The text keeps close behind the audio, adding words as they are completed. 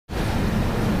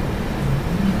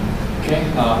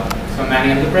So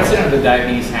Manny, I'm the president of the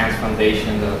Diabetes Hands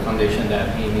Foundation, the foundation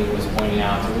that Amy was pointing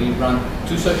out. So we run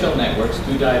two social networks,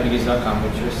 2diabetes.com,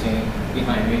 which you're seeing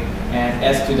behind me, and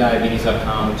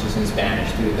s2diabetes.com, which is in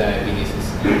Spanish, 2diabetes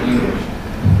is in English.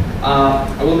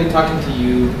 I will be talking to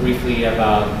you briefly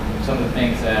about some of the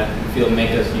things that we feel make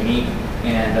us unique,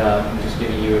 and I'm just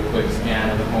giving you a quick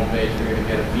scan of the homepage for you to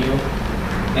get a feel,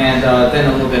 and then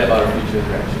a little bit about our future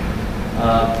direction.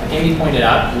 Like Amy pointed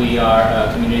out, we are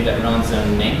a community that runs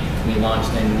on Ning. We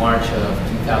launched in March of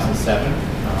 2007.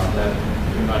 That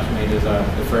pretty much made us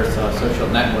the first social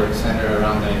network centered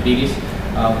around diabetes.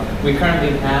 We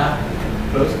currently have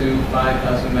close to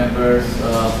 5,000 members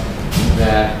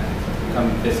that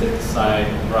come visit the site,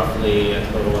 roughly a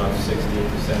total of 60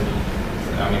 to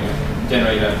 70,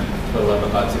 generate a total of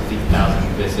about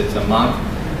 60,000 visits a month.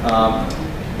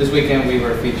 This weekend we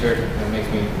were featured, it makes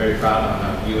me very proud,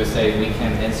 on a USA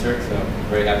Weekend insert, so I'm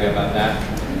very happy about that.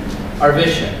 Our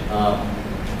vision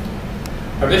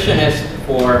is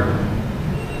for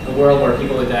a world where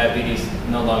people with diabetes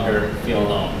no longer feel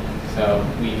alone. So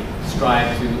we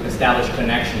strive to establish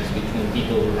connections between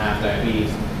people who have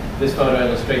diabetes. This photo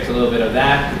illustrates a little bit of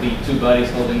that. It could be two buddies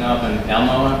holding up an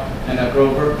Elmo and a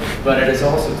Grover, but it is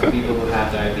also to people who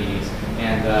have diabetes.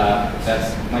 And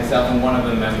that's myself and one of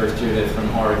the members, Judith from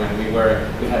Oregon. We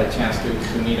had a chance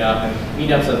to meet up, and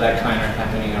meetups of that kind are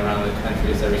happening around the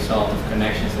country as a result of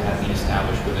connections that have been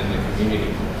established within the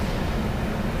community.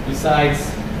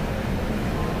 Besides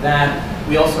that,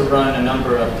 we also run a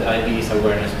number of diabetes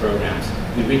awareness programs.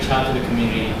 We reach out to the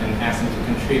community and ask them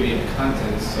to contribute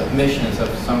content, submissions of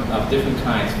different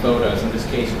kinds, photos, in this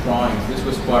case drawings. This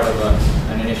was part of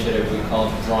an initiative we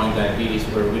called Drawing Diabetes,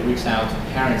 where we reached out to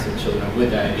parents of children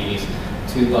with diabetes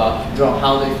to draw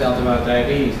how they felt about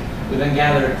diabetes. We then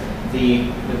gathered the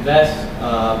best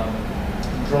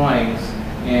drawings,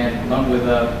 and along with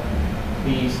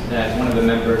these that one of the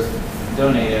members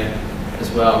donated as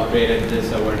well, created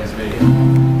this awareness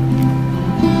video.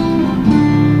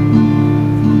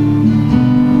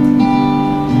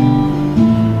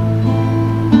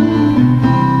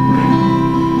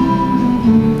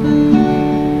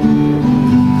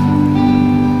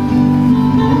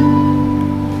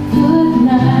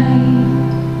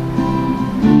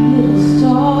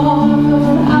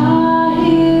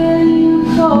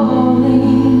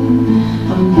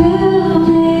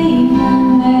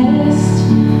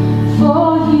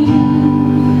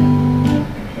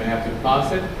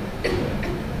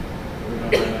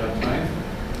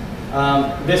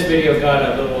 This video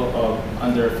got a little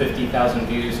under 50,000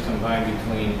 views combined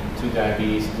between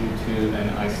 2diabetes, YouTube, and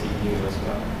ICU as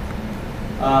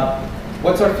well.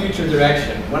 What's our future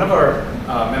direction? One of our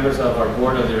members of our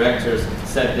board of directors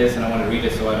said this, and I want to read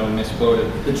it so I don't misquote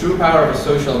it. The true power of a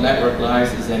social network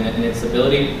lies in its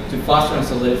ability to foster and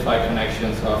solidify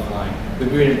connections offline. We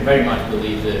really very much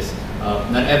believe this.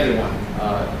 Not everyone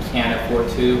can afford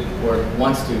to or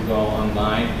wants to go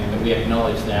online, and we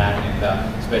acknowledge that,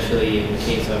 and especially in the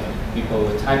case of people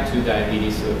with type 2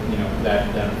 diabetes, so,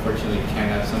 that unfortunately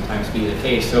cannot sometimes be the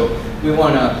case. So we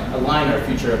want to align our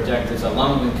future objectives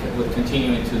along with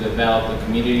continuing to develop the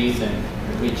communities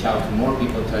and reach out to more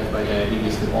people touched by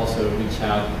diabetes, to also reach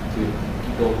out to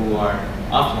people who are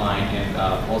offline, and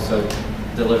also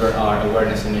deliver our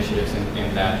awareness initiatives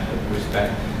in that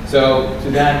respect. So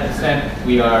to that extent,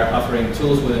 we are offering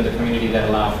tools within the community that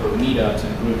allow for meetups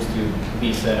and groups to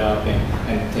be set up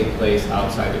and take place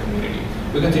outside the community.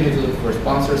 We continue to look for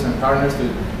sponsors and partners to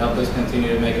help us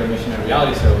continue to make our mission a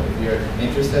reality. So if you're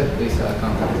interested, please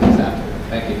contact us after.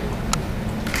 Thank you.